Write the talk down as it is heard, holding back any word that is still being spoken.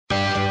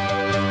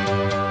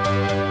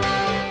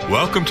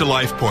Welcome to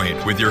Life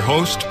Point with your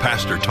host,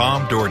 Pastor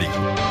Tom Dougherty.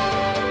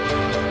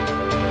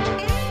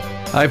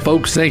 Hi,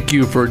 folks. Thank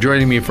you for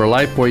joining me for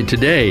Life Point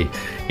today.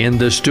 In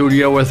the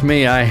studio with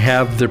me, I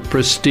have the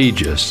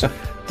prestigious,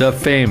 the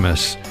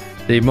famous,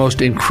 the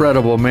most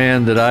incredible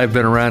man that I've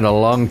been around a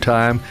long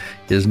time.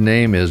 His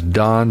name is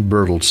Don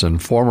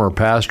Bertelsen, former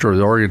pastor of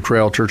the Oregon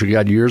Trail Church of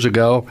God years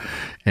ago,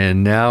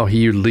 and now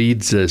he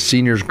leads the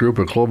seniors group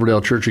at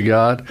Cloverdale Church of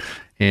God,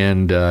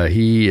 and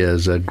he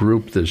is a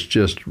group that's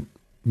just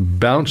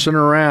bouncing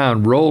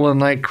around, rolling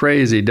like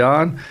crazy.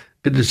 Don,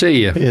 good to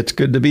see you. It's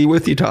good to be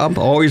with you, Tom.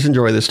 Always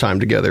enjoy this time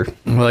together.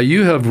 Well,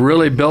 you have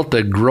really built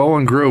a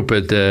growing group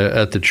at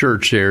the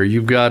church there.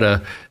 You've got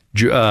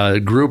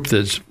a group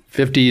that's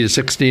 50 to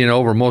 60 and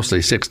over,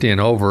 mostly 60 and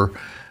over,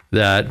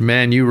 that,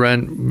 man, you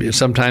run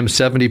sometimes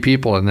 70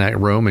 people in that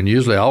room and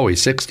usually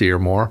always 60 or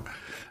more.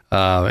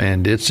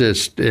 And it's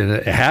just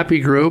a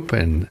happy group,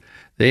 and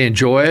they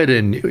enjoy it.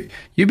 And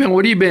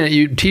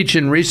you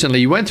teaching recently?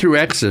 You went through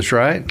Exodus,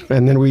 right?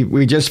 And then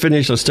we just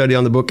finished a study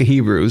on the book of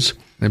Hebrews.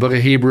 The book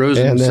of Hebrews.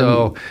 And then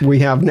so we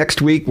have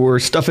next week, we're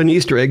stuffing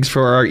Easter eggs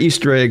for our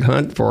Easter egg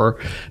hunt for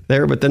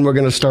there. But then we're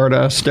going to start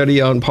a study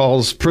on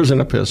Paul's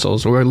prison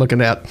epistles. We're looking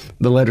at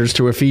the letters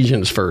to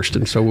Ephesians first.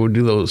 And so we'll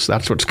do those.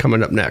 That's what's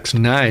coming up next.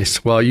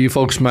 Nice. Well, you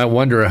folks might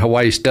wonder how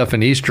why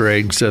stuffing Easter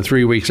eggs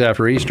 3 weeks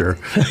after Easter.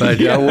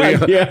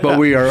 But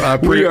we are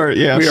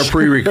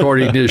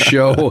pre-recording this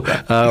show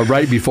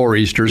right before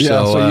Easter.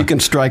 Yeah, so you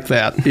can strike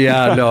that.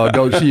 Yeah, no,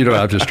 you don't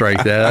have to strike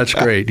that. That's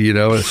great. You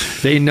know,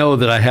 they know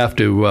that I have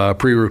to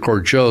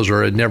pre-record shows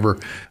or it'd never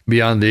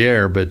be on the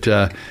air. But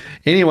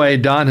anyway,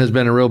 Don has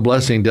been a real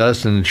blessing to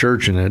us in the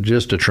church and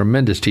just a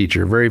tremendous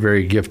teacher, very,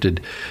 very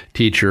gifted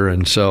teacher.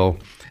 And so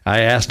I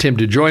asked him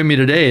to join me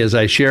today as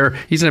I share.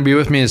 He's going to be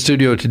with me in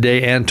studio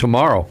today and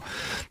tomorrow.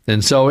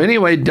 And so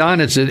anyway,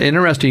 Don, it's an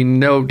interesting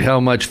note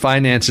how much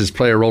finances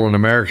play a role in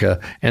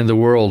America and the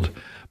world.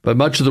 But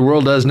much of the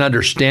world doesn't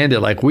understand it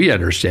like we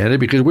understand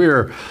it because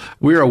we're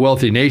a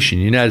wealthy nation.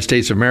 The United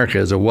States of America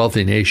is a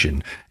wealthy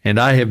nation. And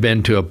I have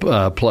been to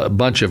a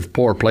bunch of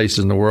poor places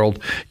in the world.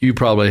 You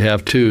probably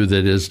have too,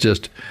 that is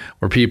just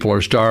where people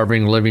are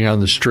starving, living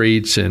on the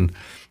streets, and,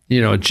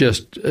 you know,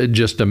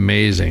 just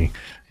amazing.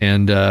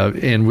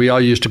 And we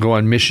all used to go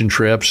on mission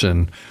trips.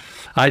 And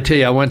I tell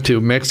you, I went to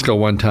Mexico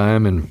one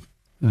time, and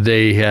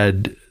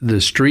the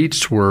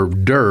streets were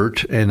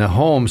dirt and the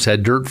homes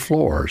had dirt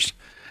floors.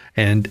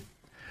 And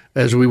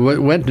as we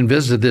went and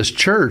visited this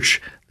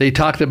church, they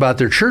talked about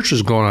their church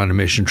was going on a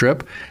mission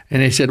trip.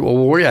 And they said, well,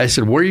 where are you? I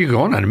said, where are you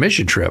going on a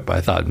mission trip?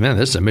 I thought, man,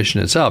 this is a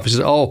mission itself. He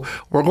said, oh,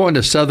 we're going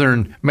to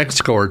southern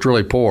Mexico where it's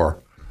really poor.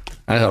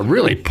 I thought,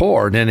 really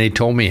poor? And then they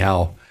told me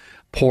how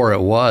poor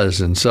it was.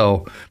 And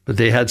so, but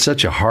they had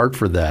such a heart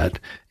for that.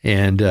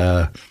 And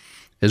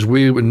as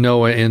we would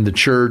know in the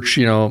church,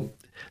 you know,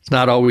 it's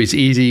not always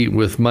easy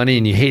with money,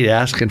 and you hate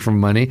asking for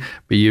money,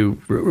 but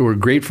we're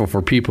grateful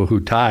for people who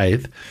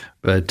tithe.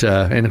 But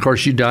and of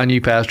course, Don, you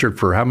pastored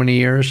for how many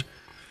years?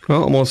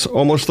 Well,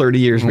 almost 30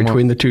 years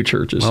between the two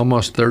churches.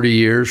 Almost 30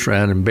 years,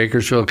 around in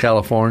Bakersfield,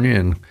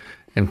 California,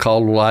 and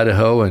Caldwell,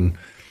 Idaho. And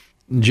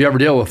did you ever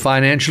deal with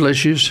financial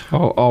issues?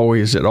 Oh,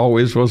 always. It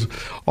always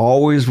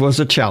was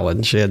a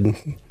challenge.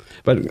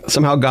 But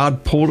somehow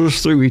God pulled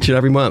us through each and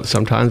every month.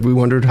 Sometimes we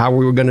wondered how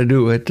we were going to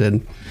do it,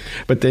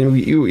 but then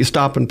you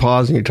stop and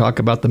pause and you talk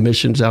about the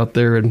missions out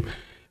there, and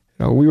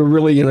we were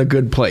really in a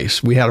good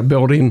place. We had a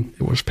building;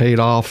 it was paid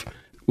off.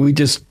 We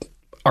just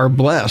are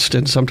blessed,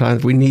 and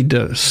sometimes we need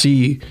to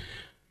see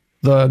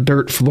the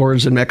dirt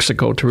floors in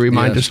Mexico to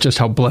remind us just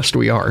how blessed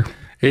we are.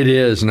 It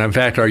is, and in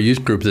fact, our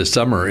youth group this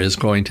summer is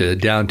going to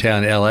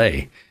downtown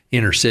L.A.,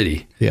 inner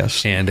city.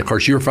 Yes. And of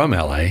course, you're from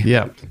L.A.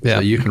 Yeah. So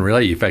you can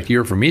relate. In fact,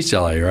 you're from East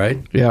L.A., right?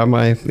 Yeah.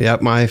 My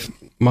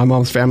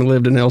mom's family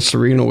lived in El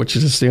Sereno, which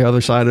is just the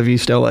other side of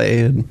East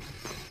L.A.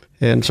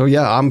 And so,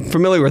 yeah, I'm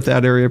familiar with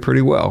that area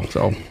pretty well.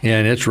 So. Yeah,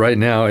 and it's right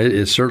now,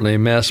 it's certainly a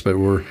mess, but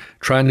we're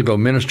trying to go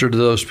minister to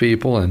those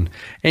people. And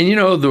you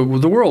know, the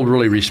world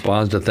really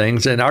responds to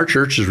things, and our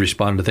church has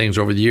responded to things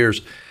over the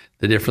years.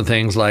 The different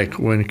things, like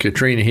when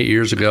Katrina hit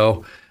years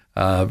ago,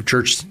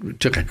 church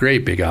took a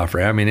great big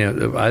offering. I mean,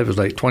 it was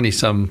like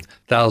 $20-some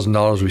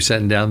thousand we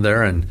sent down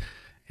there. And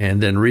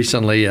then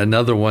recently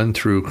another one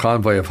through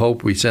Convoy of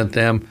Hope, we sent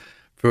them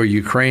for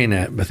Ukraine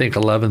at, I think,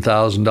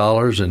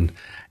 $11,000.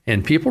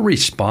 And people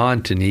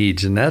respond to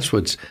needs, and that's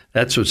what's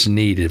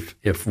needed.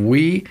 If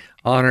we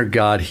honor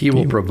God, He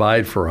will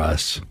provide for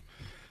us.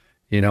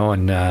 You know,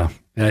 and I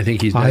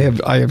think He's done.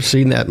 I have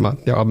seen that.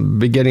 I'm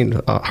beginning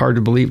hard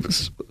to believe.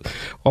 It's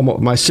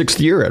almost my 6th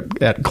year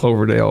at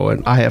Cloverdale,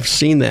 and I have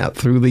seen that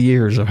through the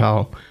years of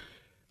how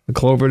the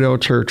Cloverdale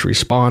Church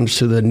responds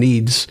to the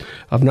needs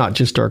of not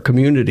just our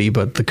community,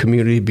 but the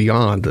community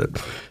beyond.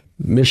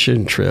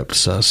 Mission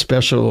trips,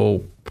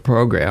 special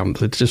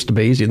programs. It's just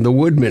amazing. The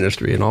wood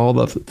ministry and all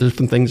the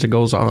different things that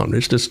goes on.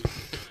 It's just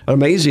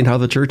amazing how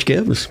the church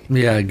gives.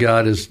 Yeah,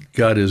 God is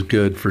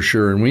good for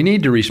sure, and we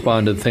need to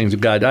respond to the things of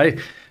God. I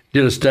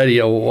did a study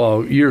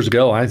years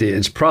ago. I think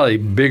it's probably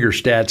bigger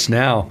stats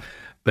now,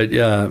 But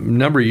a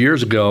number of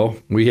years ago,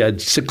 we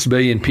had 6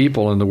 billion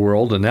people in the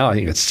world, and now I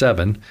think it's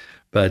 7.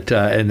 But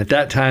and at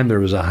that time, there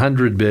was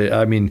 100 billion.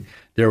 I mean,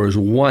 there was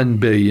 1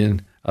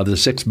 billion of the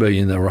 6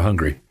 billion that were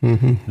hungry,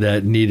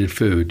 that needed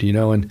food.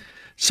 And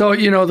so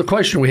the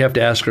question we have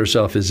to ask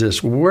ourselves is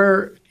this: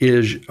 where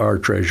is our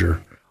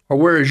treasure, or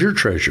where is your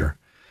treasure?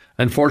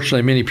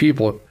 Unfortunately, many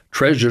people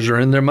treasures are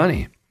in their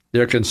money.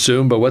 They're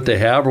consumed by what they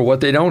have or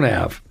what they don't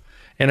have.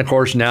 And of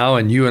course, now,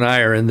 and you and I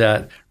are in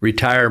that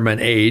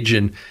retirement age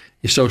and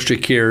Social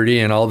Security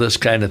and all this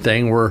kind of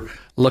thing. We're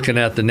looking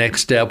at the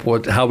next step.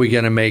 How are we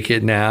going to make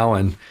it now?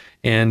 And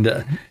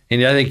I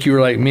think you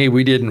were like me.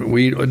 We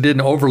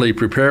didn't overly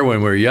prepare when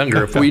we were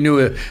younger. If we knew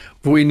what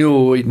we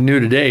knew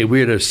today,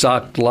 we'd have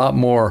socked a lot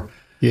more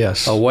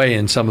away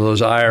in some of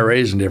those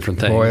IRAs and different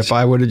things. Boy, if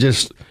I would have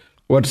just,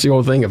 what's the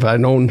old thing? If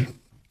I'd known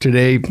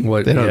today,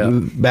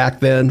 back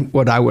then,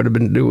 what I would have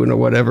been doing or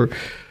whatever,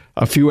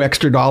 a few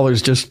extra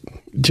dollars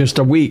just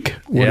a week,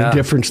 what a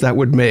difference that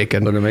would make.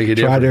 And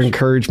try to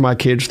encourage my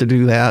kids to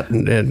do that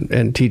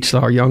and teach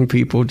our young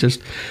people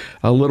just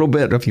a little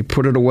bit. If you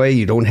put it away,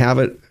 you don't have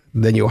it,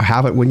 then you'll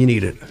have it when you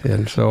need it.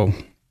 And so...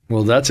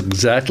 Well, that's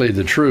exactly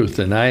the truth.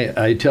 And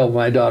I tell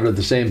my daughter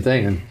the same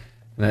thing.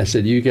 And I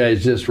said, you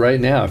guys just right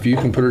now, if you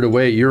can put it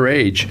away at your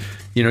age,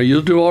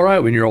 you'll do all right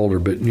when you're older.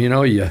 But,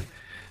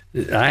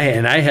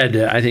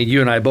 I think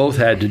you and I both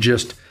had to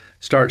just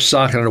start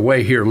socking it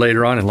away here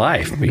later on in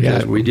life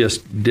because we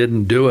just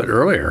didn't do it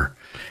earlier.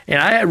 And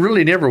I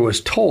really never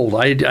was told.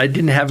 I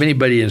didn't have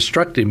anybody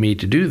instructing me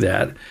to do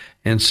that.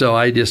 And so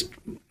I guess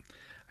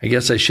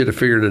I should have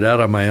figured it out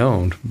on my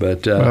own.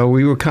 But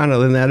we were kind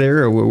of in that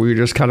era where we were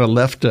just kind of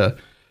left to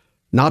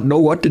not know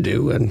what to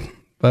do.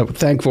 But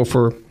thankful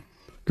for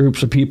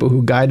groups of people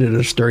who guided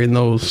us during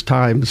those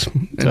times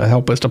to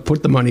help us to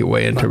put the money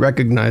away and to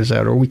recognize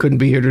that, or we couldn't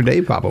be here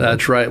today probably.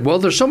 That's right. Well,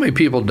 there's so many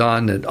people,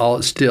 Don,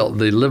 that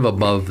they live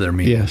above their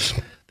means. Yes.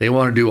 They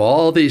want to do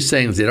all these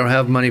things. They don't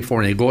have money for,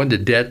 and they go into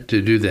debt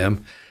to do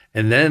them,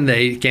 and then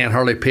they can't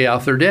hardly pay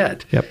off their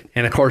debt. Yep.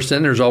 And, of course,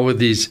 then there's always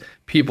these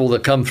people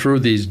that come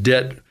through these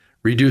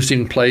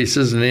debt-reducing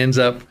places, and it ends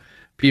up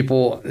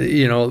people,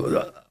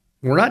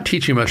 we're not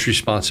teaching much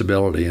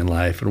responsibility in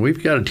life, and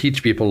we've got to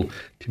teach people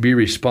to be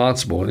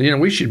responsible.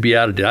 We should be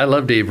out of debt. I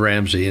love Dave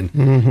Ramsey,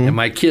 and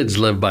my kids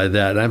live by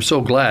that. And I'm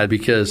so glad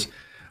because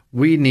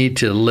we need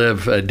to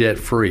live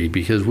debt-free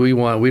because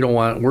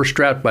we're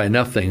strapped by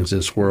enough things in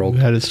this world.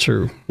 That is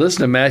true.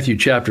 Listen to Matthew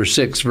chapter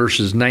 6,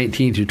 verses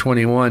 19 to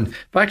 21.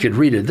 If I could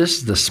read it, this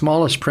is the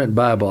smallest print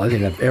Bible I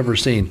think I've ever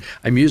seen.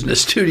 I'm using a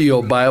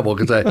studio Bible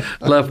because I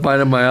left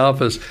mine in my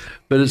office.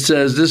 But it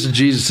says, this is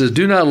Jesus says,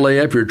 do not lay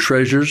up your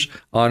treasures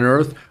on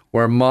earth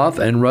where moth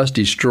and rust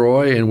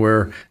destroy and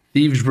where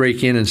thieves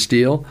break in and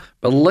steal,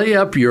 but lay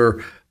up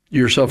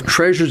yourself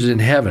treasures in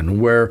heaven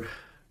where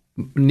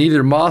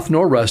neither moth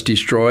nor rust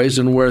destroys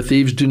and where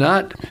thieves do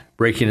not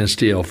break in and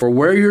steal. For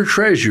where your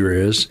treasure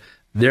is,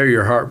 there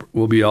your heart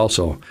will be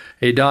also.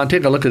 Hey, Don,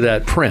 take a look at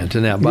that print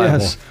in that Bible.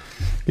 Yes.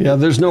 Yeah,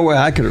 there's no way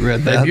I could have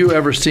read that. Have you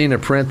ever seen a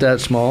print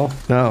that small?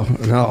 No.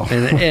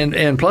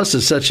 And plus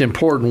it's such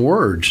important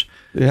words.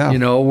 Yeah.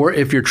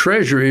 If your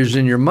treasure is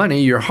in your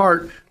money, your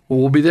heart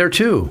will be there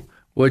too,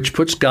 which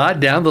puts God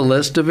down the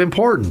list of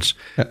importance.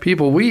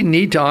 People, we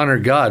need to honor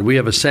God. We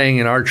have a saying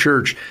in our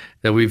church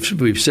that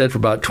we've said for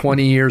about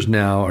 20 years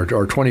now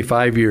or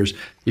 25 years.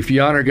 If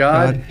you honor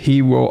God,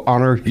 He will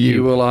honor you. He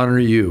will honor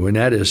you. And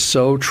that is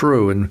so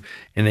true. And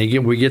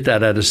we get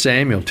that out of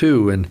Samuel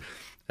too. And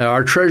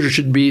our treasure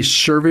should be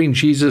serving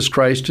Jesus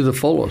Christ to the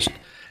fullest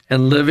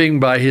and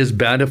living by His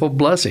bountiful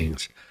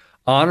blessings,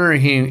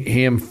 honoring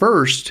Him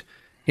first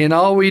in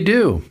all we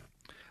do.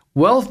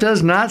 Wealth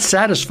does not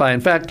satisfy. In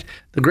fact,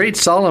 the great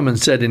Solomon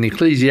said in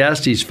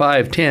Ecclesiastes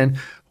 5:10,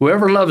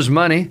 whoever loves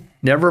money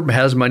never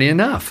has money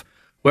enough.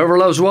 Whoever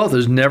loves wealth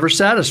is never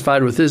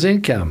satisfied with his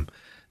income.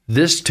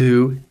 This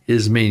too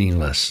is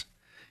meaningless.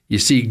 You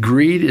see,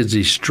 greed is the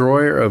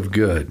destroyer of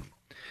good.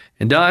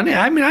 And Don,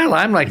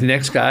 I'm like the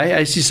next guy.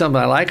 I see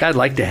something I like, I'd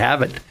like to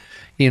have it.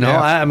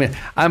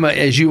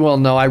 As you well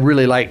know, I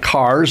really like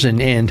cars,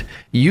 and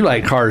you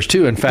like cars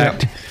too. In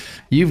fact,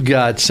 you've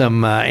got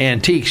some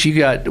antiques.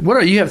 You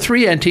have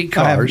 3 antique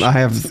cars. I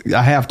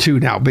have 2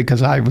 now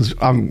because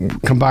I'm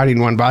combining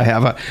one. But I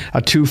have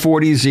a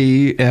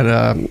 240Z and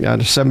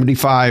a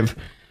 75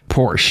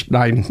 Porsche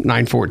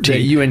 914. That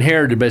you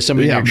inherited by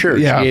somebody in your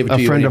church. Yeah, gave it to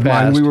a friend of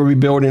mine. We were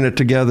rebuilding it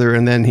together,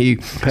 and then he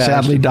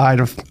sadly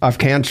died of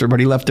cancer. But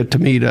he left it to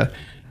me to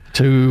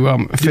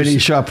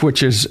finish up,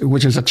 which is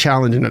a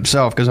challenge in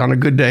itself, because on a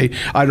good day,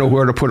 I know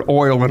where to put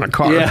oil in a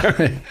car.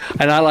 Yeah,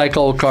 and I like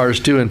old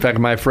cars too. In fact,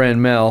 my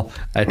friend Mel,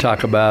 I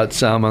talk about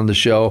some on the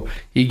show,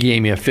 he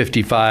gave me a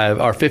 55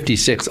 or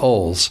 56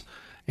 Olds,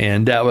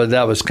 and that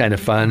was kind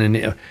of fun,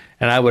 and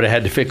I would have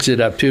had to fix it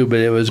up too, but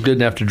it was good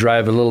enough to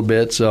drive a little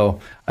bit,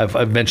 so I've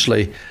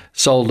eventually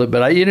sold it.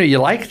 But you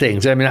like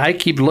things. I mean, I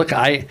keep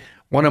looking.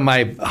 One of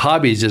my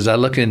hobbies is I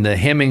look in the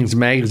Hemmings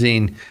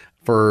magazine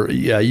for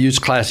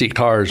used classic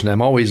cars, and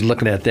I'm always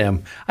looking at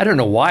them. I don't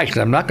know why, because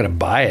I'm not going to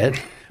buy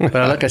it.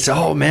 But I say,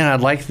 oh, man,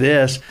 I'd like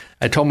this.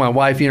 I told my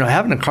wife,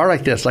 having a car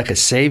like that's like a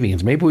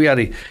savings. Maybe we ought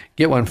to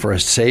get one for a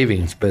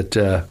savings, but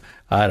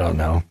I don't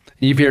know.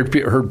 You've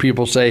heard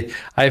people say,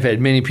 I've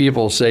had many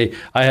people say,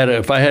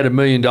 if I had $1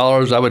 million,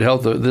 I would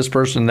help this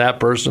person, that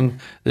person,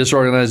 this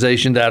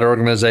organization, that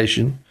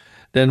organization.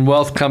 Then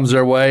wealth comes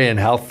their way, and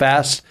how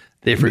fast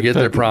they forget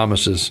their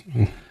promises.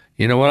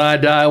 When I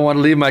die, I want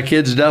to leave my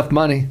kids enough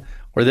money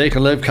where they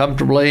can live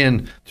comfortably,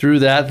 and through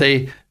that,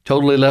 they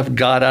totally left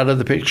God out of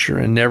the picture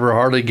and never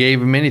hardly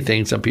gave him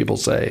anything, some people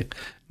say.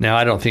 Now,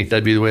 I don't think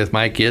that'd be the way with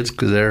my kids,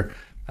 because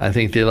I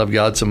think they love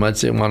God so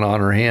much they want to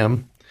honor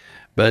him.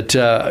 But,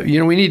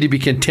 we need to be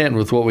content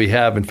with what we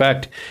have. In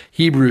fact,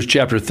 Hebrews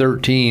chapter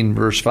 13,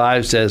 verse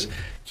 5 says,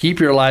 keep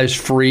your lives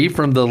free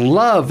from the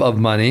love of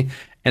money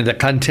and be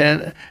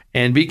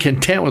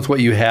content with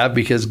what you have,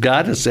 because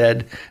God has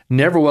said,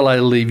 never will I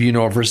leave you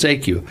nor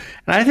forsake you.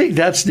 And I think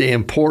that's the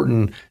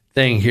important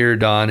thing here,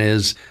 Don,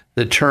 is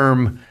the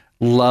term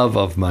love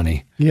of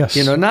money. Yes.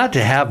 Not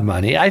to have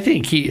money. I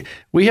think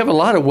we have a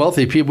lot of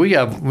wealthy people.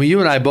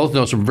 You and I both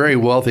know some very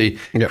wealthy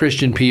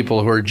Christian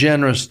people who are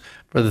generous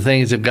for the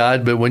things of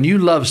God. But when you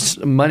love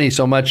money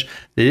so much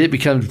that it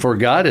becomes for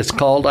God, it's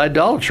called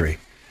idolatry.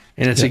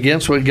 And it's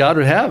against what God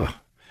would have.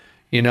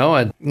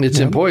 And it's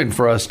important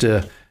for us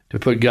to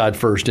put God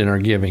first in our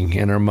giving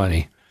and our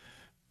money.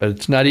 But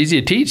it's not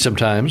easy to teach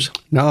sometimes.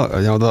 No,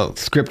 the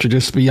scripture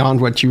just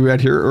beyond what you read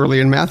here early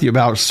in Matthew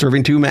about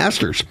serving two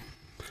masters.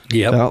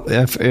 Yeah. Well,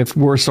 if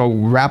we're so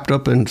wrapped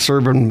up in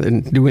serving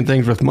and doing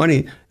things with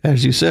money,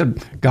 as you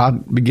said,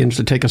 God begins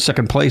to take a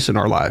second place in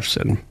our lives.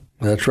 And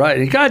that's right.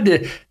 And God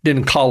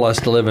didn't call us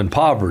to live in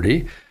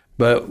poverty,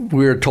 but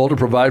we're told to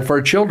provide for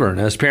our children.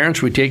 As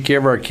parents, we take care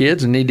of our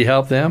kids and need to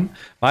help them.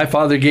 My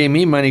father gave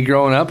me money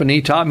growing up, and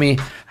he taught me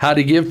how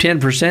to give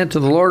 10% to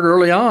the Lord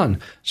early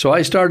on. So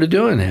I started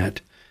doing that.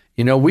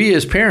 We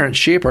as parents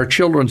shape our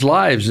children's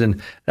lives,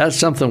 and that's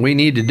something we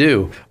need to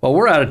do. Well,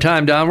 we're out of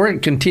time, Don. We're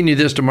going to continue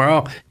this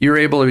tomorrow. You're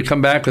able to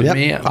come back with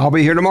me. I'll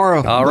be here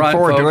tomorrow. All right, Look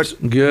forward folks.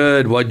 to it.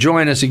 Good. Well,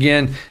 join us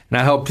again, and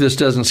I hope this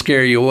doesn't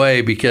scare you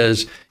away,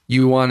 because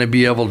you want to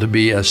be able to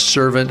be a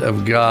servant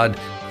of God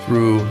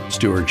through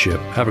stewardship.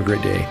 Have a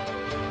great day.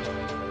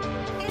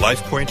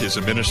 LifePoint is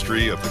a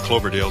ministry of the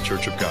Cloverdale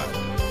Church of God.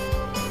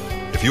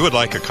 If you would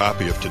like a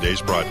copy of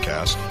today's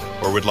broadcast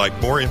or would like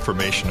more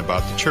information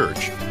about the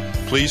church,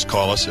 please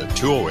call us at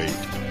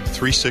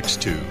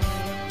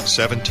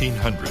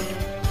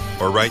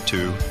 208-362-1700 or write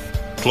to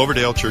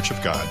Cloverdale Church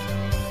of God,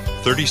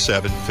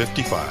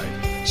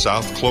 3755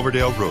 South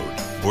Cloverdale Road,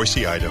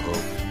 Boise, Idaho,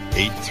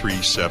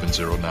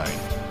 83709.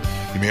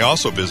 You may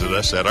also visit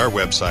us at our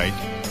website,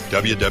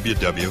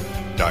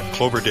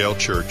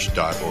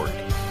 www.cloverdalechurch.org.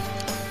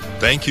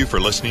 Thank you for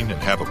listening,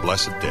 and have a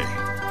blessed day.